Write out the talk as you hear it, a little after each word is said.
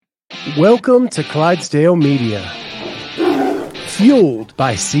Welcome to Clydesdale Media. Fueled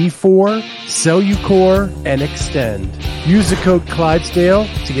by C4, Cellucor, and Extend. Use the code Clydesdale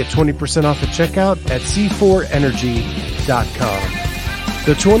to get 20% off at checkout at c4energy.com.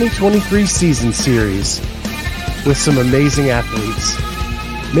 The 2023 season series with some amazing athletes.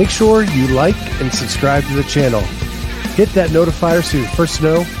 Make sure you like and subscribe to the channel. Hit that notifier so you're first to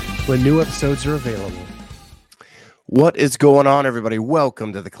know when new episodes are available. What is going on, everybody?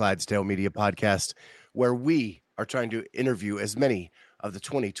 Welcome to the Clydesdale Media Podcast, where we are trying to interview as many of the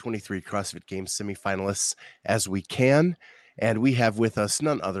 2023 CrossFit Games semifinalists as we can. And we have with us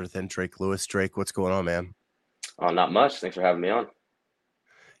none other than Drake Lewis. Drake, what's going on, man? Oh, not much. Thanks for having me on.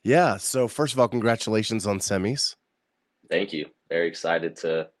 Yeah. So first of all, congratulations on semis. Thank you. Very excited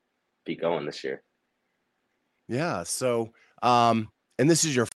to be going this year. Yeah. So, and this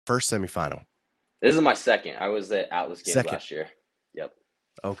is your first semifinal. This is my second. I was at Atlas Games last year. Yep.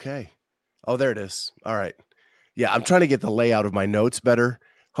 Okay. Oh, there it is. All right. Yeah, I'm trying to get the layout of my notes better.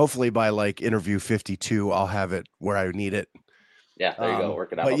 Hopefully by like interview 52, I'll have it where I need it. Yeah, there you go.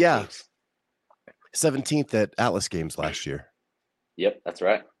 Working out. But yeah, 17th at Atlas Games last year. Yep, that's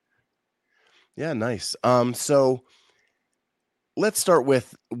right. Yeah, nice. So let's start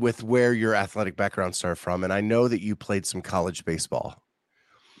with where your athletic background started from. And I know that you played some college baseball.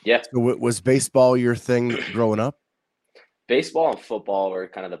 Yeah. So was baseball your thing growing up? Baseball and football were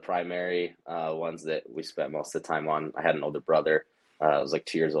kind of the primary ones that we spent most of the time on. I had an older brother. I was like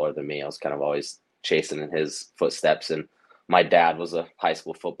 2 years older than me. I was kind of always chasing in his footsteps. And my dad was a high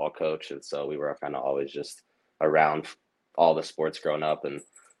school football coach. And so we were kind of always just around all the sports growing up. And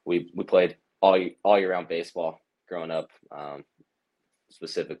we played all year round baseball growing up,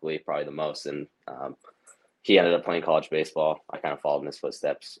 specifically probably the most. And he ended up playing college baseball. I kind of followed in his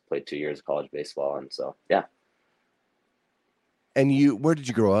footsteps, played 2 years of college baseball. And so, yeah. And where did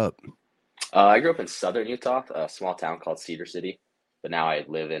you grow up? I grew up in southern Utah, a small town called Cedar City. But now I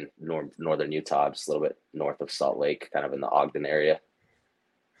live in northern Utah, just a little bit north of Salt Lake, kind of in the Ogden area.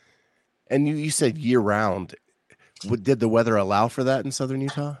 And you said year round. Did the weather allow for that in southern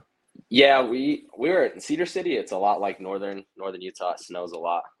Utah? Yeah, we were in Cedar City. It's a lot like northern Utah. It snows a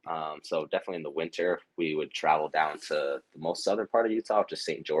lot. So definitely in the winter, we would travel down to the most southern part of Utah, which is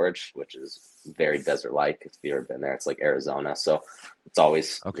St. George, which is very desert-like. If you've ever been there, it's like Arizona. So it's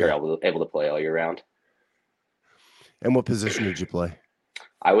always you're able to play all year round. And what position did you play?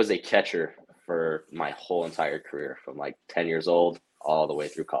 I was a catcher for my whole entire career, from like 10 years old all the way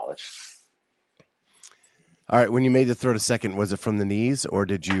through college. All right. When you made the throw to second, was it from the knees or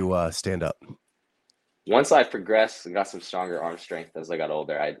did you stand up? Once I progressed and got some stronger arm strength as I got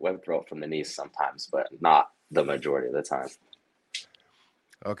older, I would throw it from the knees sometimes, but not the majority of the time.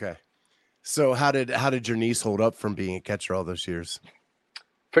 Okay. So how did your knees hold up from being a catcher all those years?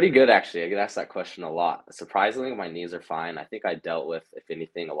 Pretty good, actually. I get asked that question a lot. Surprisingly, my knees are fine. I think I dealt with, if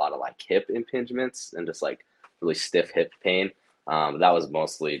anything, a lot of like hip impingements and just like really stiff hip pain. That was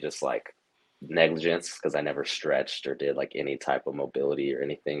mostly just like negligence because I never stretched or did like any type of mobility or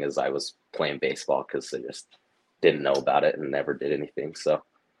anything as I was playing baseball because I just didn't know about it and never did anything. So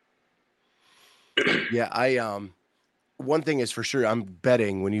yeah, one thing is for sure, I'm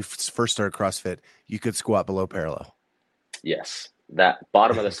betting when you first started CrossFit, you could squat below parallel. Yes, that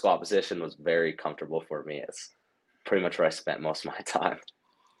bottom of the squat position was very comfortable for me. It's pretty much where I spent most of my time.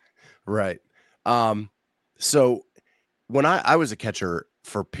 Right. So when I was a catcher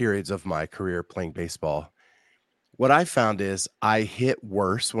for periods of my career playing baseball, what I found is I hit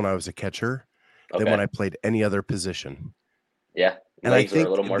worse when I was a catcher than when I played any other position. Yeah. And I think a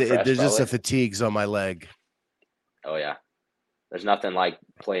little more fresh, there's just a fatigues on my leg. Oh, yeah. There's nothing like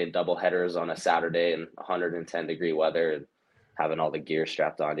playing double headers on a Saturday in 110-degree weather and having all the gear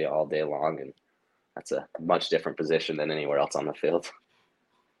strapped on you all day long. And that's a much different position than anywhere else on the field.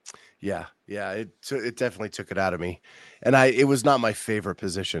 Yeah. It definitely took it out of me. And it was not my favorite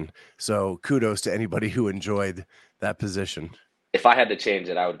position. So kudos to anybody who enjoyed that position. If I had to change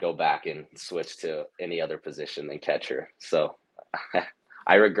it, I would go back and switch to any other position than catcher. So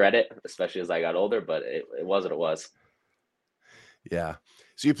I regret it, especially as I got older, but it was what it was. Yeah.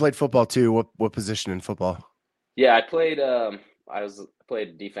 So you played football too. What position in football? Yeah, I played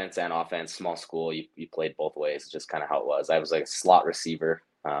played defense and offense, small school. You played both ways, just kind of how it was. I was like a slot receiver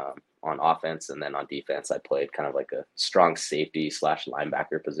on offense, and then on defense, I played kind of like a strong safety /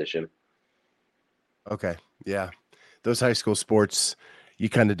 linebacker position. Okay. Yeah. Those high school sports, you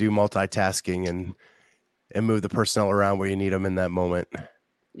kind of do multitasking and move the personnel around where you need them in that moment.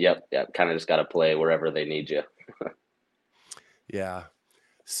 Yep. Kind of just got to play wherever they need you. Yeah.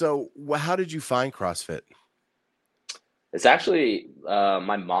 So how did you find CrossFit? It's actually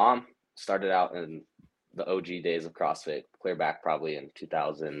my mom started out in the OG days of CrossFit, clear back probably in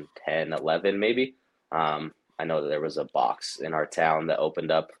 2010, 11 maybe. I know that there was a box in our town that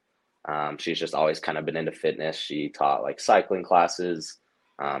opened up. She's just always kind of been into fitness. She taught like cycling classes,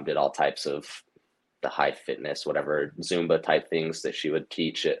 did all types of the high fitness, whatever Zumba type things that she would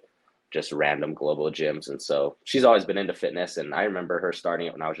teach at just random global gyms. And so she's always been into fitness. And I remember her starting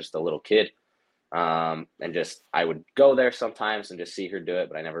it when I was just a little kid. And just I would go there sometimes and just see her do it,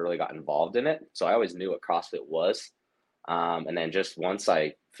 but I never really got involved in it. So I always knew what CrossFit was. And then just once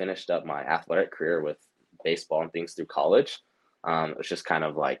I finished up my athletic career with baseball and things through college, it was just kind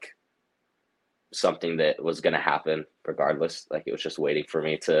of like something that was going to happen regardless. Like it was just waiting for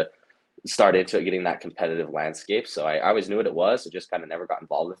me to start into getting that competitive landscape. So I always knew what it was. I just kind of never got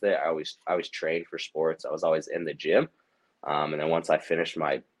involved with it. I always trained for sports. I was always in the gym. And then once I finished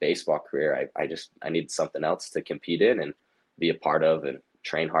my baseball career, I needed something else to compete in and be a part of and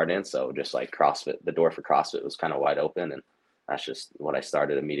train hard in. So just like CrossFit, the door for CrossFit was kind of wide open. And that's just what I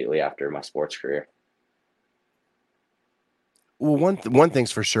started immediately after my sports career. Well, one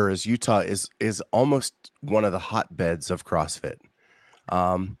thing's for sure is Utah is almost one of the hotbeds of CrossFit.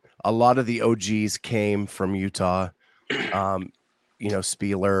 A lot of the OGs came from Utah,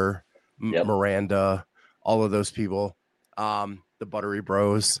 Spieler, Yep. Miranda, all of those people, the Buttery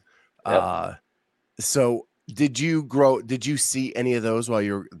Bros. Yep. So did you see any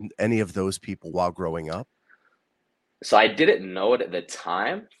of those people while growing up? So I didn't know it at the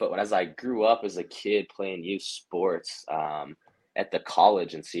time, but as I grew up as a kid playing youth sports, at the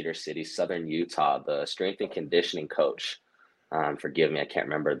college in Cedar City, Southern Utah, the strength and conditioning coach, forgive me, I can't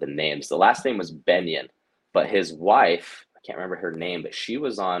remember the names. The last name was Benyon, but his wife, I can't remember her name, but she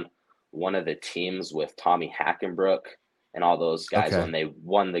was on one of the teams with Tommy Hackenbrook and all those guys when they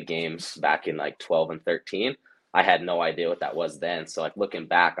won the games back in like 12 and 13. I had no idea what that was then. So like looking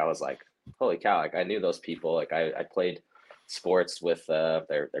back, I was like, holy cow, like I knew those people. Like I played sports with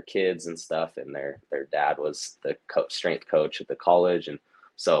their kids and stuff, and their dad was the strength coach at the college, and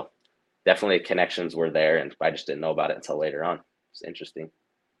so definitely connections were there, and I just didn't know about it until later on. It's interesting.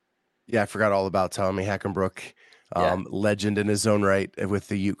 Yeah, I forgot all about Tommy Hackenbrook, legend in his own right with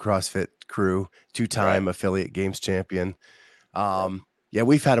the Ute CrossFit crew, two-time affiliate games champion. Yeah,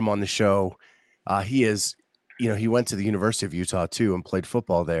 we've had him on the show. He is, he went to the University of Utah too and played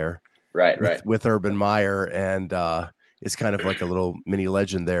football there. With Urban Meyer, and is kind of like a little mini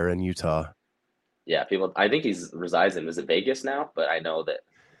legend there in Utah. Yeah, I think he's resides in, is it Vegas now? But I know that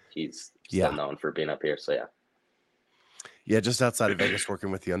he's still known for being up here. So yeah. Yeah, just outside of Vegas,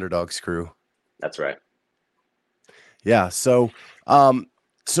 working with the Underdogs crew. That's right. Yeah. So,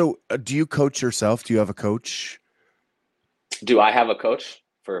 do you coach yourself? Do you have a coach? Do I have a coach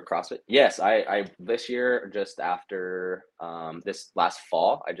for CrossFit? Yes, I this year, just after this last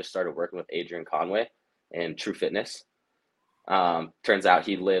fall, I just started working with Adrian Conway in True Fitness. Turns out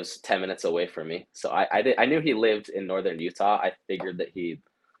he lives 10 minutes away from me. So I knew he lived in northern Utah. I figured that he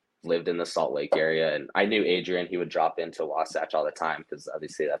lived in the Salt Lake area, and I knew Adrian. He would drop into Wasatch all the time because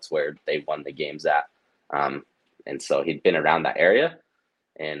obviously that's where they won the games at. And so he'd been around that area,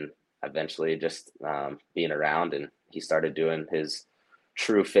 and eventually just being around, and he started doing his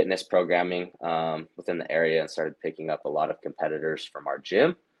True Fitness programming within the area and started picking up a lot of competitors from our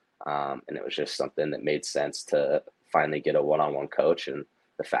gym. And it was just something that made sense to finally get a one-on-one coach. And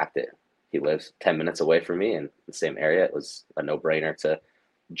the fact that he lives 10 minutes away from me in the same area, it was a no-brainer to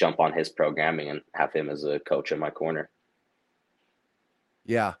jump on his programming and have him as a coach in my corner.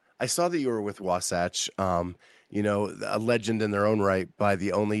 Yeah. I saw that you were with Wasatch, a legend in their own right, by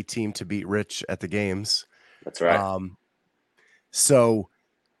the only team to beat Rich at the games. That's right. So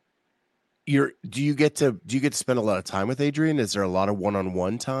do you get to spend a lot of time with Adrian? Is there a lot of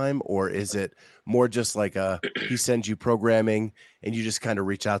one-on-one time, or is it more just like he sends you programming and you just kind of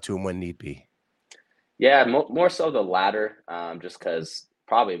reach out to him when need be? Yeah, more so the latter, just because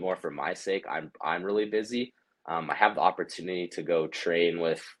probably more for my sake. I'm really busy. I have the opportunity to go train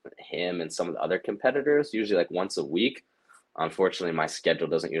with him and some of the other competitors, usually like once a week. Unfortunately, my schedule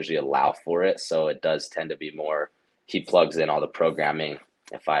doesn't usually allow for it, so it does tend to be more he plugs in all the programming.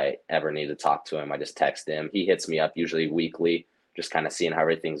 If I ever need to talk to him, I just text him. He hits me up usually weekly, just kind of seeing how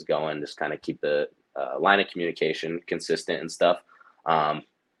everything's going, just kind of keep the line of communication consistent and stuff.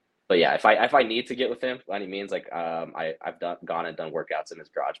 But yeah, if I need to get with him by any means, like I've gone and done workouts in his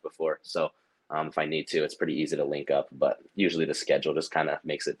garage before, so if I need to, it's pretty easy to link up. But usually the schedule just kind of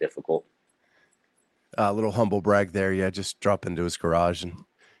makes it difficult. A little humble brag there, yeah. Just drop into his garage and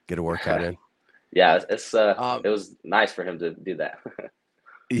get a workout in. Yeah, it was nice for him to do that.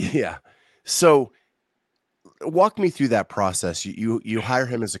 Yeah. So walk me through that process. You hire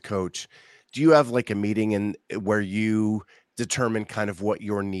him as a coach. Do you have like a meeting in where you determine kind of what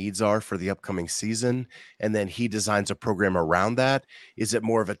your needs are for the upcoming season, and then he designs a program around that? Is it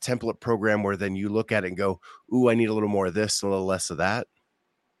more of a template program where then you look at it and go, "Ooh, I need a little more of this, a little less of that"?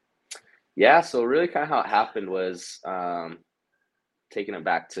 Yeah, so really kind of how it happened was taking it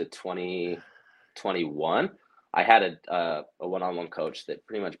back to 2021. I had a one-on-one coach that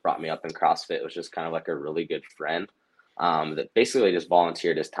pretty much brought me up in CrossFit. It was just kind of like a really good friend that basically just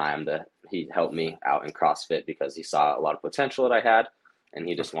volunteered his time to he helped me out in CrossFit because he saw a lot of potential that I had, and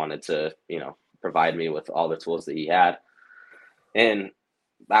he just wanted to provide me with all the tools that he had. And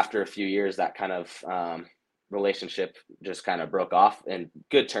after a few years, that kind of relationship just kind of broke off in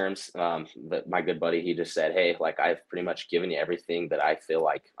good terms. But my good buddy, he just said, "Hey, like I've pretty much given you everything that I feel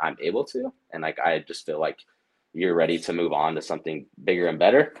like I'm able to, and like I just feel like you're ready to move on to something bigger and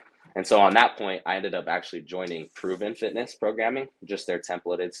better." And so on that point, I ended up actually joining Proven Fitness Programming, just their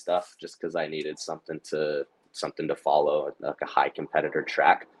templated stuff, just because I needed something to follow, like a high competitor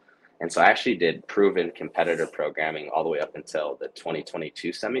track. And so I actually did Proven Competitor Programming all the way up until the 2022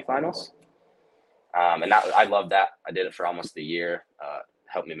 semifinals. And I love that. I did it for almost a year.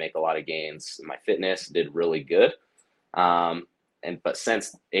 Helped me make a lot of gains. My fitness did really good. But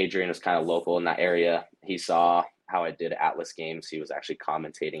since Adrian was kind of local in that area, he saw how I did Atlas Games. He was actually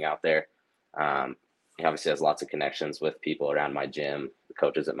commentating out there. He obviously has lots of connections with people around my gym, the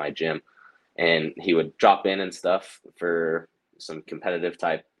coaches at my gym, and he would drop in and stuff for some competitive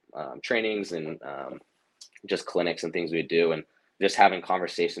type trainings and just clinics and things we do. And just having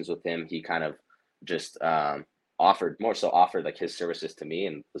conversations with him, he kind of just offered like his services to me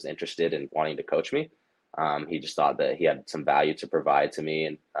and was interested in wanting to coach me. He just thought that he had some value to provide to me,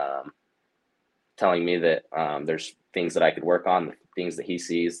 and telling me that there's things that I could work on, things that he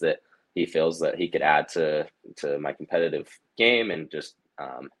sees that he feels that he could add to my competitive game, and just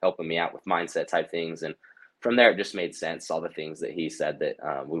helping me out with mindset type things. And from there, it just made sense. All the things that he said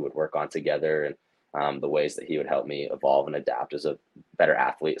that we would work on together, and the ways that he would help me evolve and adapt as a better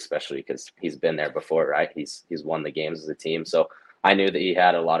athlete, especially because he's been there before, right? He's won the games as a team. So I knew that he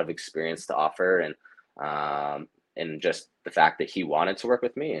had a lot of experience to offer, and just the fact that he wanted to work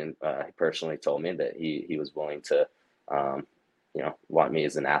with me, and he personally told me that he was willing to, want me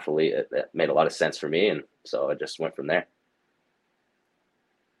as an athlete. That made a lot of sense for me, and so I just went from there.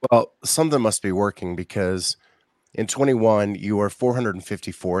 Well, something must be working because in 21 you were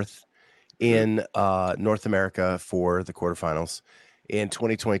 454th in North America for the quarterfinals. In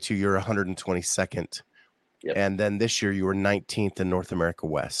 2022, you're 122nd. Yep. And then this year you were 19th in North America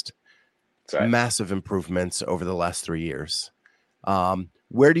West. That's right. Massive improvements over the last 3 years.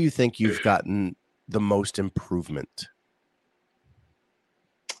 Where do you think you've gotten the most improvement?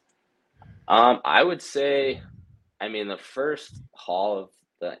 I would say, the first haul of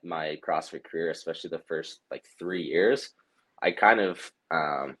my CrossFit career, especially the first like 3 years, I kind of,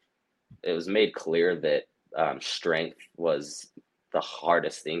 it was made clear that strength was the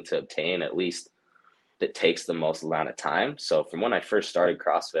hardest thing to obtain, at least that takes the most amount of time. So from when I first started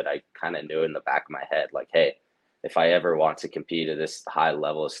CrossFit, I kind of knew in the back of my head, like, hey, if I ever want to compete at this high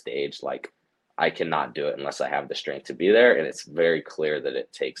level of stage, like I cannot do it unless I have the strength to be there. And it's very clear that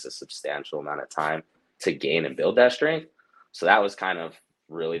it takes a substantial amount of time to gain and build that strength. So that was kind of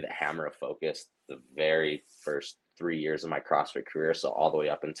really the hammer of focus the very first 3 years of my CrossFit career. So all the way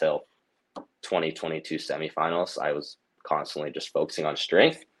up until 2022 semifinals, I was constantly just focusing on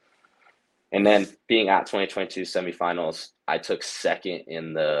strength. And then being at 2022 semifinals, I took second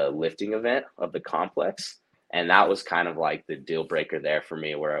in the lifting event of the complex. And that was kind of like the deal breaker there for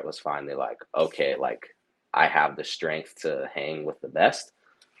me, where it was finally like, okay, like I have the strength to hang with the best,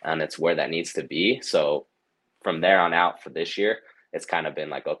 and it's where that needs to be. So from there on out for this year, it's kind of been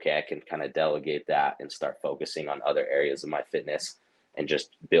like, okay, I can kind of delegate that and start focusing on other areas of my fitness and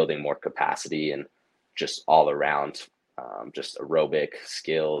just building more capacity and just all around, just aerobic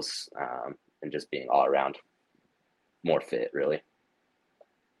skills, and just being all around more fit, really.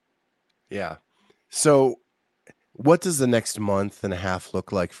 Yeah. So what does the next month and a half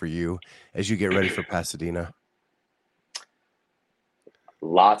look like for you as you get ready for Pasadena?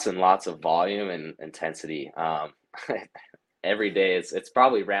 Lots and lots of volume and intensity. Every day it's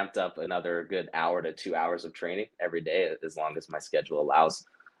probably ramped up another good hour to 2 hours of training every day, as long as my schedule allows.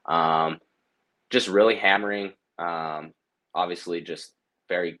 Just really hammering, obviously just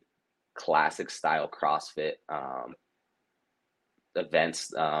very classic style CrossFit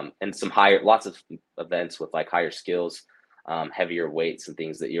events, and lots of events with like higher skills, heavier weights and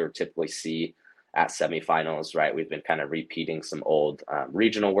things that you typically see at semifinals, right? We've been kind of repeating some old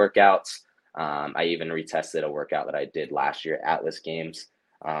regional workouts, I even retested a workout that I did last year at Atlas Games,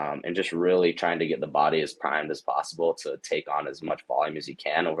 and just really trying to get the body as primed as possible to take on as much volume as you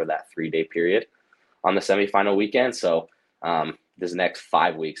can over that 3-day period on the semifinal weekend. So this next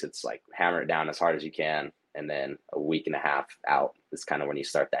 5 weeks, it's like hammer it down as hard as you can. And then a week and a half out is kind of when you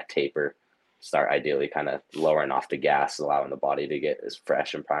start that taper, start ideally kind of lowering off the gas, allowing the body to get as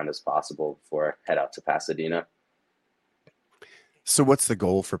fresh and primed as possible before I head out to Pasadena. So what's the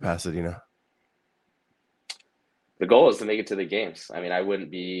goal for Pasadena? The goal is to make it to the games. I mean, I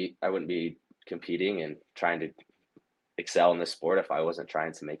wouldn't be competing and trying to excel in this sport if I wasn't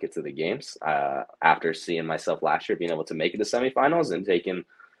trying to make it to the games. After seeing myself last year being able to make it to semifinals and taking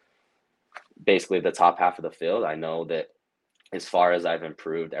basically the top half of the field, I know that as far as I've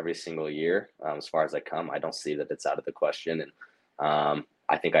improved every single year, as far as I come, I don't see that it's out of the question. And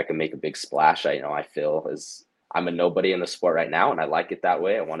I think I can make a big splash. I feel as I'm a nobody in the sport right now, and I like it that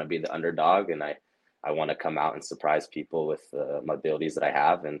way. I want to be the underdog, and I want to come out and surprise people with my abilities that I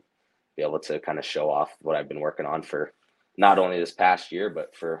have and be able to kind of show off what I've been working on for not only this past year,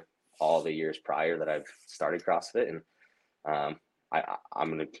 but for all the years prior that I've started CrossFit. And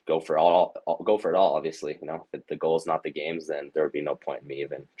I'm going to go for it all, obviously. If the goal is not the games, then there would be no point in me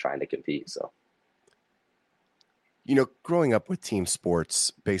even trying to compete. So, growing up with team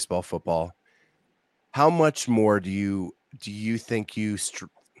sports, baseball, football, how much more do you think you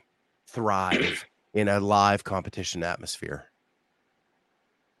thrive in a live competition atmosphere?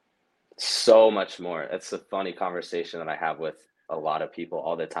 So much more. It's a funny conversation that I have with a lot of people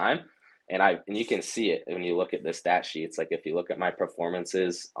all the time. And you can see it when you look at the stat sheets. Like if you look at my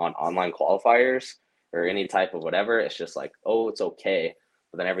performances on online qualifiers or any type of whatever, it's just like, oh, it's okay.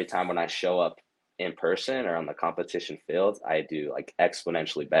 But then every time when I show up in person or on the competition field, I do like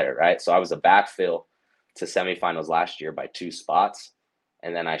exponentially better, right? So I was a backfill to semifinals last year by 2 spots.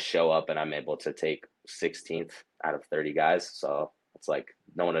 And then I show up and I'm able to take 16th out of 30 guys. So it's like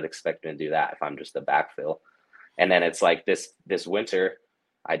no one would expect me to do that if I'm just a backfill. And then it's like this winter,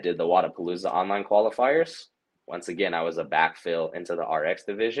 I did the Wadapalooza online qualifiers. Once again, I was a backfill into the RX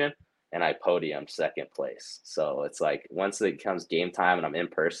division, and I podiumed 2nd place. So it's like once it comes game time and I'm in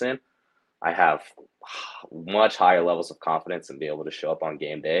person, I have much higher levels of confidence and be able to show up on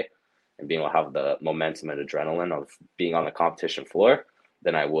game day and being able to have the momentum and adrenaline of being on the competition floor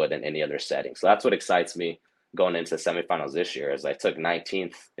than I would in any other setting. So that's what excites me going into semifinals this year. Is I took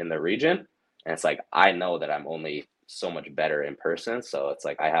 19th in the region, and it's like I know that I'm only so much better in person. So it's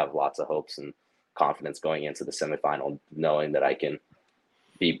like I have lots of hopes and confidence going into the semifinal, knowing that I can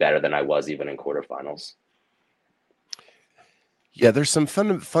be better than I was even in quarterfinals. Yeah, there's some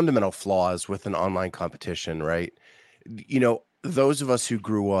fundamental flaws with an online competition, right? Those of us who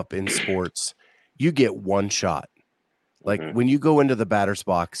grew up in sports, you get one shot. Like when you go into the batter's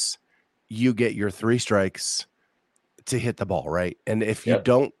box, you get your 3 strikes to hit the ball, right? And if you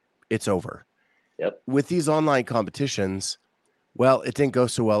don't, it's over. Yep. With these online competitions, well, it didn't go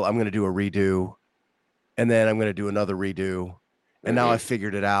so well. I'm going to do a redo, and then I'm going to do another redo, and now I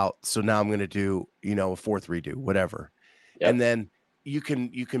figured it out. So now I'm going to do, a 4th redo, whatever. Yep. And then you can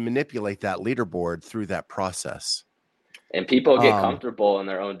manipulate that leaderboard through that process. And people get comfortable in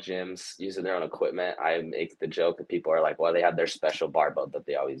their own gyms using their own equipment. I make the joke that people are like, well, they have their special barbell that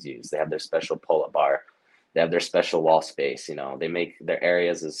they always use. They have their special pull-up bar. They have their special wall space. They make their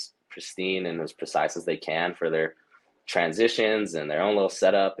areas as pristine and as precise as they can for their transitions and their own little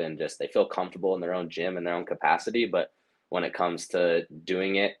setup, and just they feel comfortable in their own gym and their own capacity. But when it comes to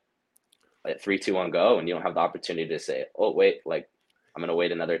doing it at 3, 2, 1, go, and you don't have the opportunity to say, oh, wait, like I'm going to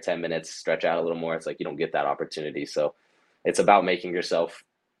wait another 10 minutes, stretch out a little more. It's like you don't get that opportunity. So it's about making yourself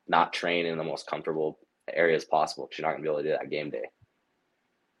not train in the most comfortable areas possible, because you're not going to be able to do that game day.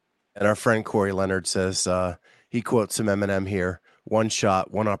 And our friend Corey Leonard says, he quotes some Eminem here: one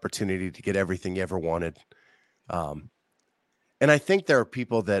shot, one opportunity to get everything you ever wanted. And I think there are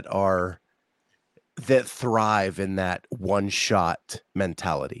people that thrive in that one shot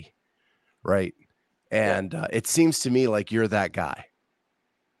mentality, right? And it seems to me like you're that guy.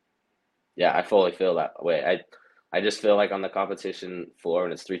 Yeah, I fully feel that way. I just feel like on the competition floor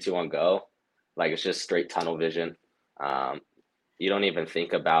when it's 3, 2, 1, go, like it's just straight tunnel vision. You don't even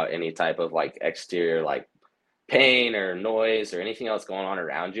think about any type of like exterior like pain or noise or anything else going on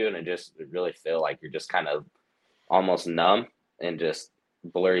around you, and it really feel like you're just kind of almost numb and just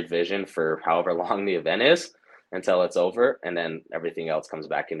blurred vision for however long the event is until it's over, and then everything else comes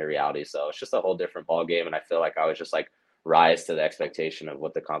back into reality. So it's just a whole different ball game, and I feel like I was just like rise to the expectation of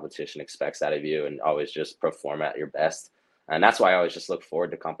what the competition expects out of you and always just perform at your best. And that's why I always just look forward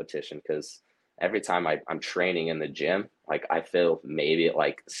to competition, because every time I'm training in the gym, like I feel maybe at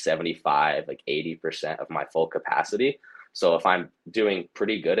like 75, like 80% of my full capacity. So if I'm doing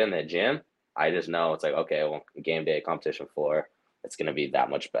pretty good in the gym, I just know it's like, okay, well, game day, competition floor, it's going to be that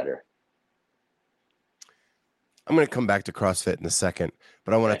much better. I'm going to come back to CrossFit in a second,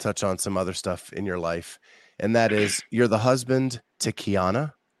 but I want Okay. to touch on some other stuff in your life. And that is, you're the husband to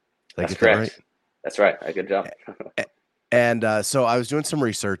Kiana. Did I That's get that right? correct. That's right. Good job. And so I was doing some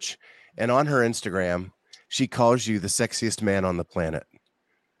research, and on her Instagram, she calls you the sexiest man on the planet.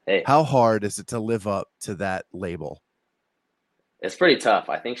 Hey, How hard is it to live up to that label? it's pretty tough.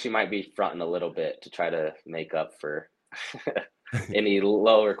 I think she might be fronting a little bit to try to make up for any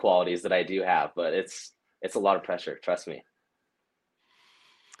lower qualities that I do have, but it's a lot of pressure. Trust me.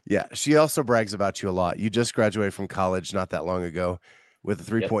 Yeah, she also brags about you a lot. You just graduated from college not that long ago with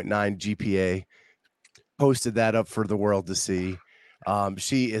a 3.9 GPA, posted that up for the world to see.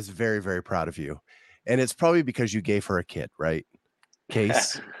 She is very, very proud of you. And it's probably because you gave her a kid, right?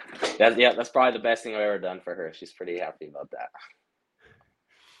 Case. That's probably the best thing I've ever done for her. She's pretty happy about that.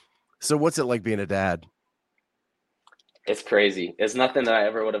 So what's it like being a dad? It's crazy. It's nothing that I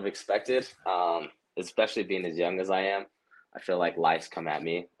ever would have expected, especially being as young as I am. I feel like life's come at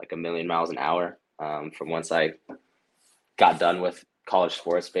me like a million miles an hour. From once I got done with college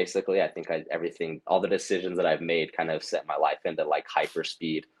sports, basically, I think all the decisions that I've made kind of set my life into like hyper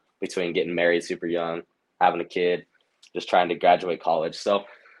speed between getting married super young, having a kid, just trying to graduate college. So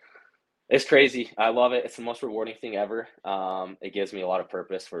it's crazy. I love it. It's the most rewarding thing ever. It gives me a lot of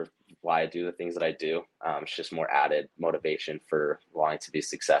purpose for why I do the things that I do. It's just more added motivation for wanting to be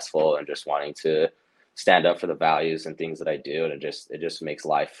successful and just wanting to stand up for the values and things that I do. And it just makes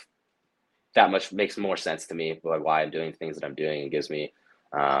life makes more sense to me by why I'm doing things that I'm doing. It gives me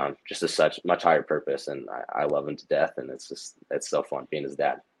just such much higher purpose, and I love him to death. And it's so fun being his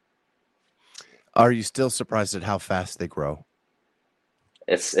dad. Are you still surprised at how fast they grow?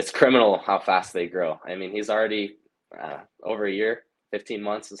 It's criminal how fast they grow. I mean, he's already over a year, 15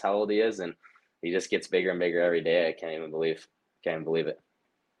 months is how old he is, and he just gets bigger and bigger every day. I can't even believe it.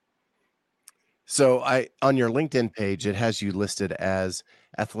 So on your LinkedIn page, it has you listed as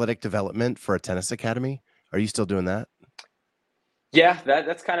athletic development for a tennis academy. Are you still doing that? Yeah,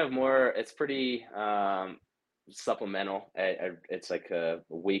 that's kind of more. It's pretty supplemental. It's like a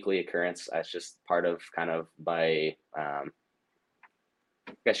weekly occurrence. It's just part of kind of my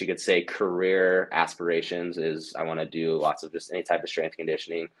I guess you could say career aspirations is I want to do lots of just any type of strength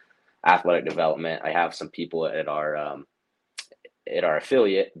conditioning, athletic development. I have some people at our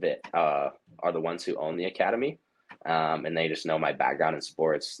affiliate that are the ones who own the academy, and they just know my background in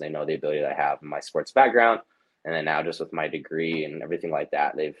sports. They know the ability that I have in my sports background, and then now just with my degree and everything like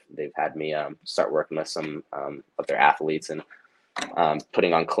that, they've had me start working with some of their athletes and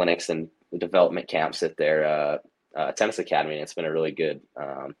putting on clinics and development camps at their tennis academy. And it's been a really good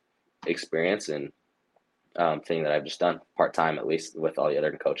experience and thing that I've just done part-time, at least with all the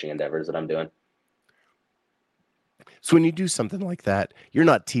other coaching endeavors that I'm doing. So when you do something like that, you're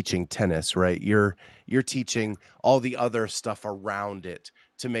not teaching tennis, right? You're teaching all the other stuff around it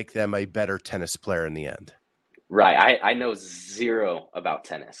to make them a better tennis player in the end. Right. I know zero about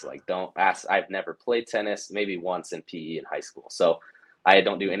tennis. Like, don't ask. I've never played tennis, maybe once in PE in high school. So I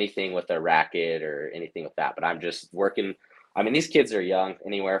don't do anything with a racket or anything with that, but I'm just working. I mean, these kids are young,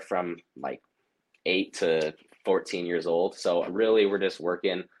 anywhere from like 8 to 14 years old. So really we're just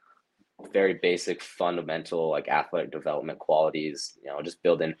working very basic, fundamental, like athletic development qualities, just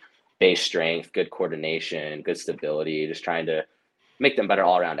building base strength, good coordination, good stability, just trying to make them better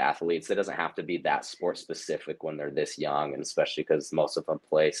all-around athletes. It doesn't have to be that sport specific when they're this young, and especially because most of them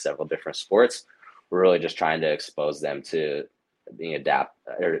play several different sports. We're really just trying to expose them to adapt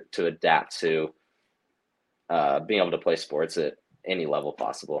to being able to play sports at any level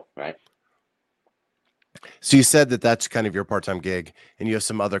possible, right? So you said that that's kind of your part-time gig, and you have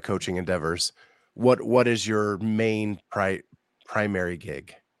some other coaching endeavors. What is your main primary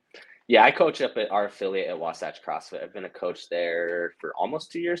gig? Yeah, I coach up at our affiliate at Wasatch CrossFit. I've been a coach there for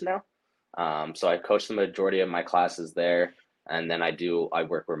almost 2 years now. So I coach the majority of my classes there. And then I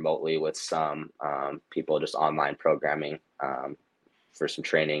work remotely with some people, just online programming for some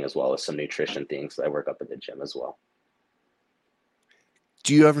training, as well as some nutrition things. I work up at the gym as well.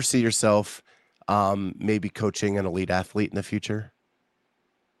 Do you ever see yourself maybe coaching an elite athlete in the future?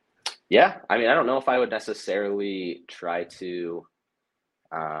 Yeah. I mean, I don't know if I would necessarily try to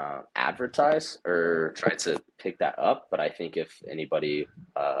advertise or try to pick that up, but I think if anybody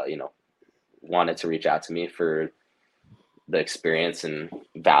wanted to reach out to me for the experience and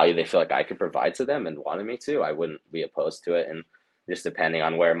value they feel like I could provide to them and wanted me to, I wouldn't be opposed to it. And just depending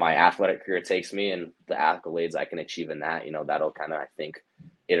on where my athletic career takes me and the accolades I can achieve in that, that'll kind of, I think,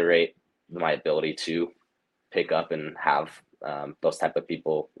 iterate my ability to pick up and have those type of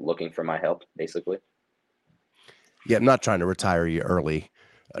people looking for my help, basically. Yeah, I'm not trying to retire you early.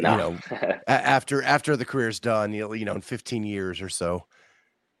 No. After the career's done, in 15 years or so,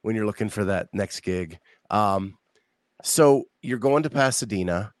 when you're looking for that next gig. So you're going to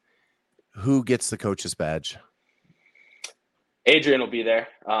Pasadena. Who gets the coach's badge? Adrian will be there.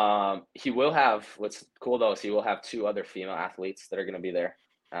 He will have, what's cool though, is he will have 2 other female athletes that are going to be there.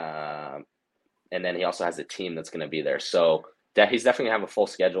 And then he also has a team that's going to be there. So he's definitely going to have a full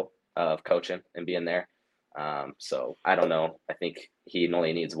schedule of coaching and being there. So I don't know. I think he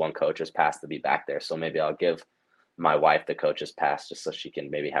only needs 1 coach's pass to be back there. So maybe I'll give my wife the coach's pass just so she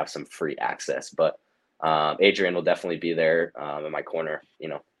can maybe have some free access. But Adrian will definitely be there in my corner,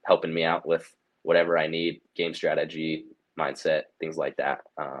 helping me out with whatever I need, game strategy, mindset, things like that.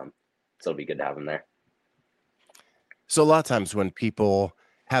 So it'll be good to have him there. So a lot of times when people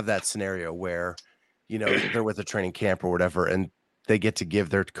have that scenario where, they're with a training camp or whatever, and they get to give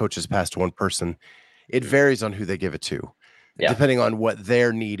their coach's pass to one person, it varies on who they give it to, depending on what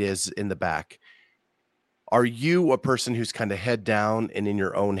their need is in the back. Are you a person who's kind of head down and in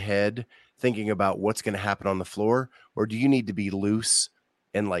your own head thinking about what's going to happen on the floor? Or do you need to be loose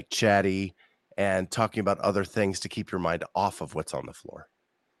and like chatty and talking about other things to keep your mind off of what's on the floor?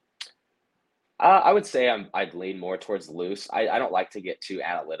 I would say I'd lean more towards loose. I don't like to get too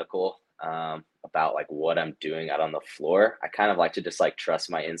analytical about like what I'm doing out on the floor. I kind of like to just like trust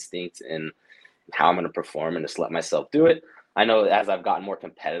my instinct and how I'm going to perform and just let myself do it. I know as I've gotten more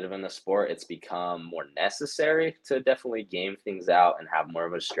competitive in the sport, it's become more necessary to definitely game things out and have more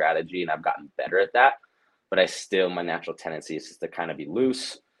of a strategy. And I've gotten better at that, but my natural tendency is just to kind of be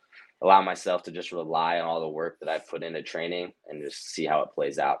loose, allow myself to just rely on all the work that I've put into training and just see how it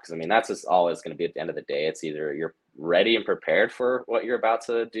plays out. Cause that's just all it's going to be at the end of the day. It's either you're ready and prepared for what you're about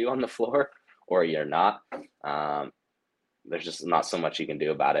to do on the floor or you're not. There's just not so much you can do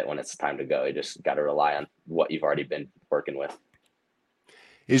about it when it's time to go. You just got to rely on what you've already been working with.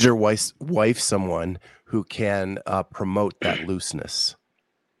 Is your wife someone who can promote that looseness?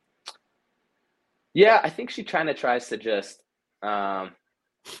 Yeah, I think she tries to just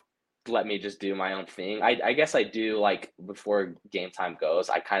let me just do my own thing. I guess I do, like, before game time goes,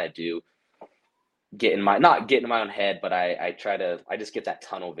 I kind of do not get in my own head, but I just get that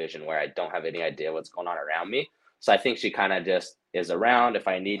tunnel vision where I don't have any idea what's going on around me. So I think she kind of just is around if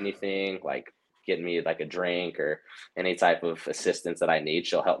I need anything, like getting me like a drink or any type of assistance that I need.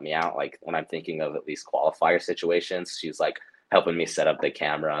 She'll help me out. Like when I'm thinking of at least qualifier situations, she's like helping me set up the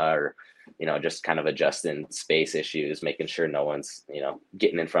camera or, just kind of adjusting space issues, making sure no one's,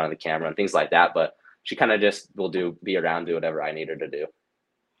 getting in front of the camera and things like that. But she kind of just will be around, do whatever I need her to do.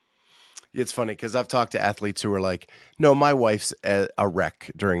 It's funny because I've talked to athletes who are like, no, my wife's a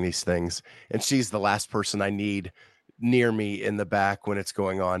wreck during these things, and she's the last person I need near me in the back when it's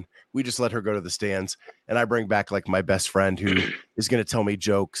going on. We just let her go to the stands, and I bring back like my best friend who is going to tell me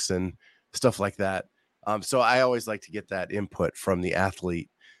jokes and stuff like that. So I always like to get that input from the athlete.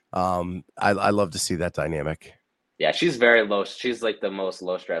 I love to see that dynamic. Yeah, she's very low. She's like the most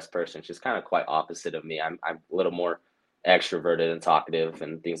low stress person. She's kind of quite opposite of me. I'm a little more extroverted and talkative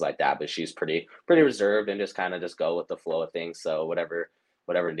and things like that, but she's pretty reserved and just kind of just go with the flow of things. So whatever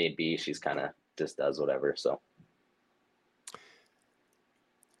need be, she's kind of just does whatever. So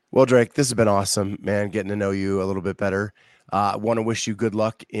well, Drake, this has been awesome, man, getting to know you a little bit better. I want to wish you good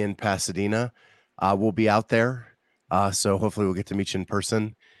luck in Pasadena. We'll be out there, so hopefully we'll get to meet you in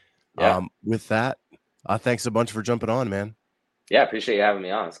person. With that, thanks a bunch for jumping on, man. Yeah, appreciate you having me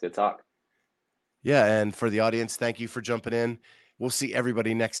on. It's good talk. Yeah, and for the audience, thank you for jumping in. We'll see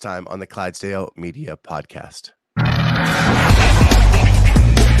everybody next time on the Clydesdale Media Podcast.